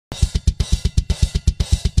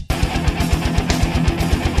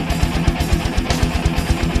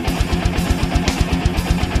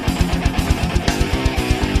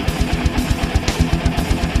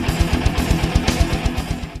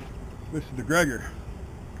Gregor,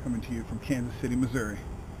 coming to you from Kansas City, Missouri,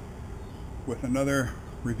 with another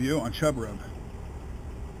review on Chub Rub.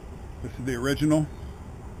 This is the original,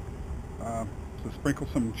 so sprinkle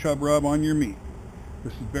some Chub Rub on your meat.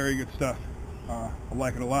 This is very good stuff. I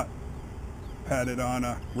like it a lot. I've had it on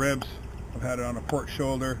ribs, I've had it on a pork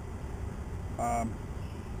shoulder. I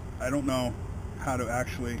don't know how to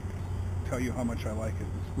actually tell you how much I like it.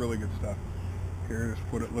 It's really good stuff. Here's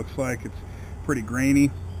what it looks like. It's pretty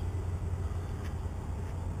grainy.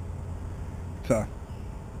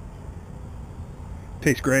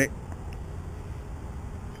 Tastes great.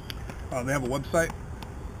 They have a website,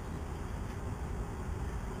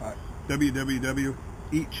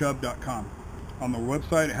 www.eatchub.com. On the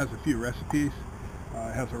website it has a few recipes.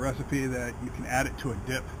 It has a recipe that you can add it to a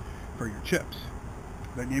dip for your chips.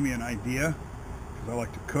 That gave me an idea, because I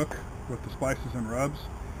like to cook with the spices and rubs.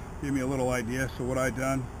 Gave me a little idea, so what I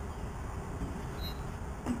done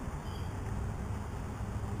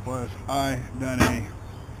was I done a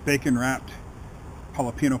bacon wrapped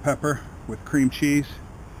jalapeno pepper with cream cheese,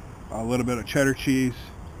 a little bit of cheddar cheese,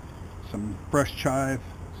 some fresh chive,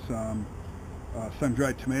 some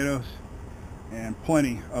sun-dried tomatoes, and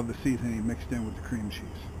plenty of the seasoning mixed in with the cream cheese.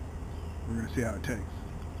 We're going to see how it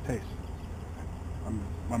tastes.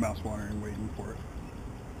 My mouth's watering waiting for it.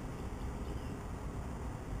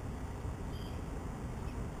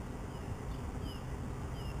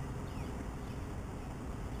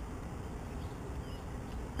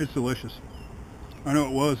 It's delicious. I know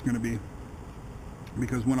it was going to be,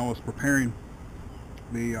 because when I was preparing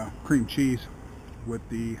the cream cheese with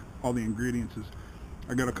all the ingredients,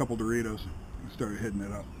 I got a couple Doritos and started hitting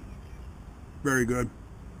it up. Very good.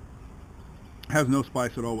 Has no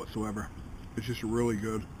spice at all whatsoever. It's just a really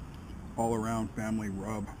good all-around family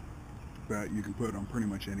rub that you can put on pretty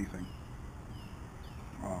much anything.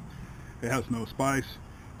 It has no spice,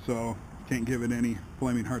 so can't give it any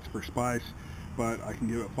flaming hearts for spice, but I can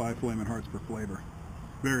give it 5 flaming hearts for flavor.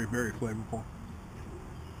 Very, very flavorful.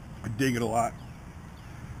 I dig it a lot.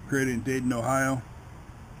 Created in Dayton, Ohio.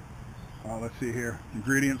 Let's see here.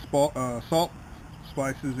 Ingredients: salt.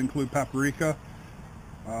 Spices include paprika,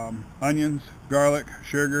 onions, garlic,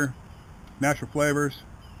 sugar, natural flavors,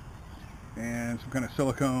 and some kind of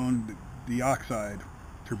silicone dioxide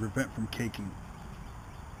to prevent from caking.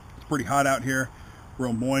 It's pretty hot out here,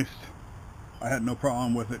 real moist. I had no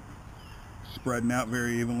problem with it spreading out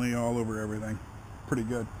very evenly all over everything. Pretty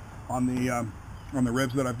good. On the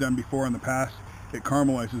ribs that I've done before in the past, it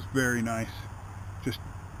caramelizes very nice. Just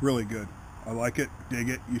really good. I like it, dig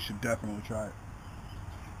it. You should definitely try it.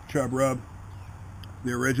 Chub Rub,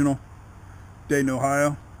 the original, Dayton,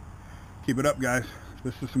 Ohio. Keep it up, guys.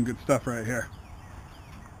 This is some good stuff right here.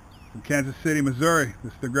 From Kansas City, Missouri,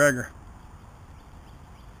 this is the Gregor.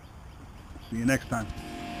 See you next time.